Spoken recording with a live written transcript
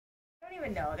don't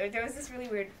even know. There was this really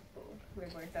weird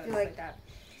word that was like that.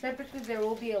 Separately, there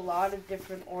will be a lot of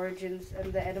different origins,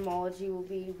 and the etymology will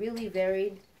be really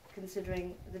varied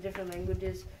considering the different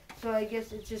languages. So I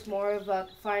guess it's just more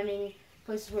about finding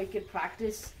places where you could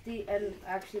practice and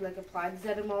actually like apply these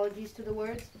etymologies to the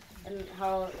words, and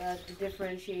how the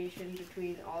differentiation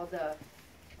between all the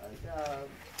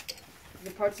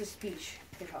parts of speech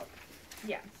could help.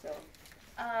 Yeah. So.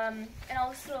 And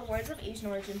also, words of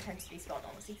Asian origin tend to be spelled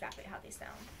almost exactly how they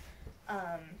sound.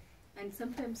 And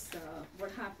sometimes what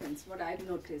happens, what I've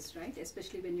noticed, right,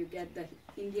 especially when you get the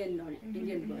Indian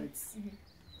words,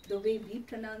 the way we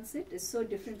pronounce it is so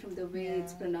different from the way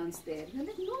it's pronounced there. You're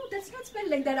like, no, that's not spelled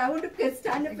like that. I want to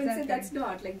stand up and say that's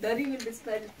not. Like, Dari will be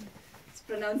spelled, it's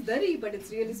pronounced Dari, but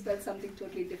it's really spelled something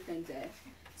totally different there.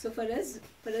 So for us,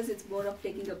 it's more of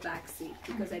taking a back seat,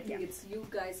 because I think it's you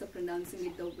guys are pronouncing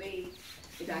it the way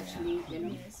it actually, you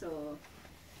know, so.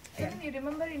 I think you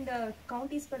remember in the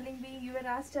county spelling bee, you were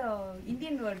asked an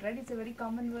Indian word, right? It's a very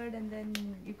common word, and then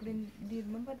you couldn't. Do you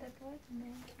remember that word?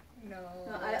 No.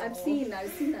 I've seen our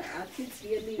kids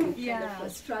really kind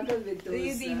of struggle with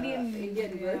those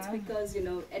Indian words, because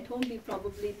at home we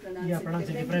probably pronounce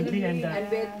it differently, and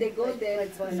where they go there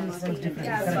it's pronounced different.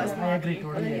 I agree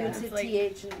totally. And then it's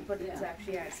TH, but it's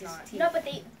actually it's not. No,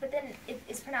 but then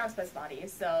it's pronounced basmati,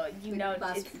 so you know it's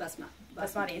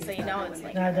basmati, so you know it's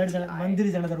like. That is mandir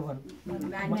is another one.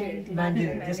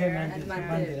 Mandir. Just say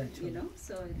mandir.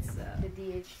 So it's the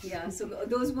DH. Yeah, so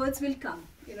those words will come.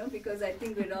 Because I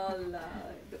think we're all,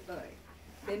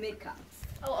 they may come.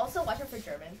 Oh, also watch out for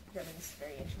German. German is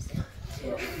very interesting.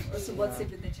 So what's it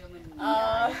with the German?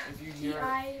 I,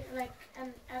 like,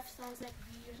 and F sounds like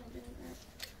V or something like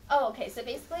that. Oh, okay. So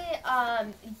basically,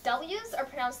 W's are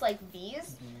pronounced like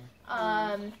V's.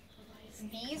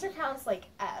 V's are pronounced like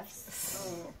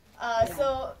F's.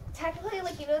 So technically,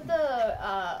 like,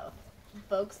 the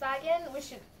Volkswagen,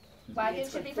 wagon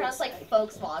should be pronounced like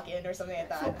Volkswagen or something like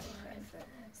that.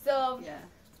 So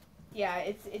yeah,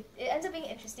 it ends up being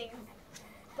interesting.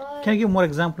 But can you give more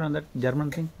example on that German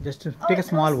thing? Just to take a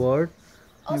small word.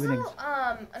 Also,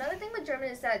 another thing with German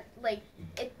is that like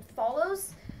it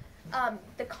follows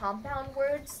the compound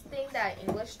words thing that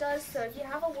English does. So if you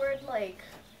have a word like,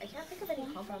 I can't think of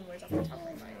any compound words off the top of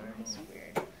my mind. It's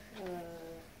weird.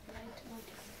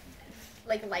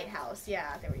 Like lighthouse.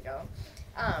 Yeah, there we go.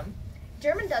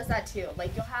 German does that too.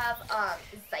 Like you'll have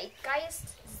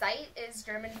Zeitgeist. Zeit is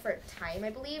German for time, I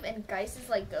believe, and Geist is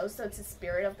like ghost, so it's the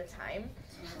spirit of the time.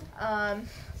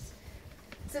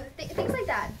 So things like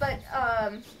that. But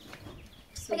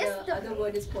so I guess the other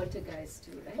word is poltergeist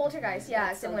too, right? Poltergeist,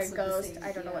 yeah, similar ghost.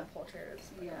 I don't know what polter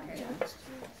is.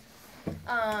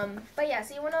 But yeah,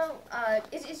 so you wanna.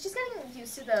 It's just getting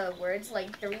used to the words.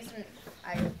 Like the reason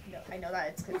I know that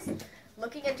it's because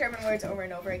looking at German words over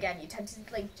and over again, you tend to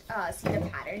like see the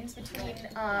patterns between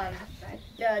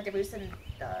the roots and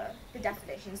the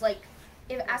definitions. Like,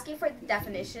 if asking for the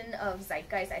definition of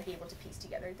zeitgeist, I'd be able to piece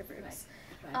together the roots.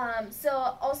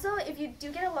 So also, if you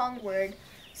do get a long word,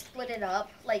 split it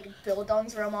up. Like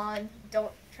Bildungsroman,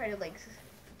 don't try to like.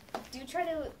 Do try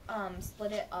to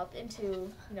split it up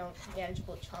into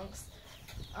manageable chunks.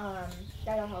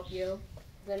 That'll help you.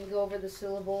 Then go over the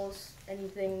syllables,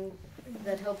 anything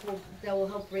that will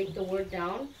help break the word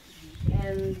down.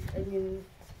 And I mean,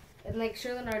 and like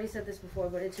Sherlyn already said this before,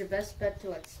 but it's your best bet to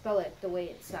like spell it the way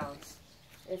it sounds.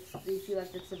 If you feel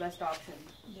like it's the best option.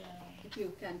 Yeah. If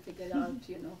you can figure out,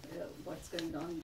 what's going on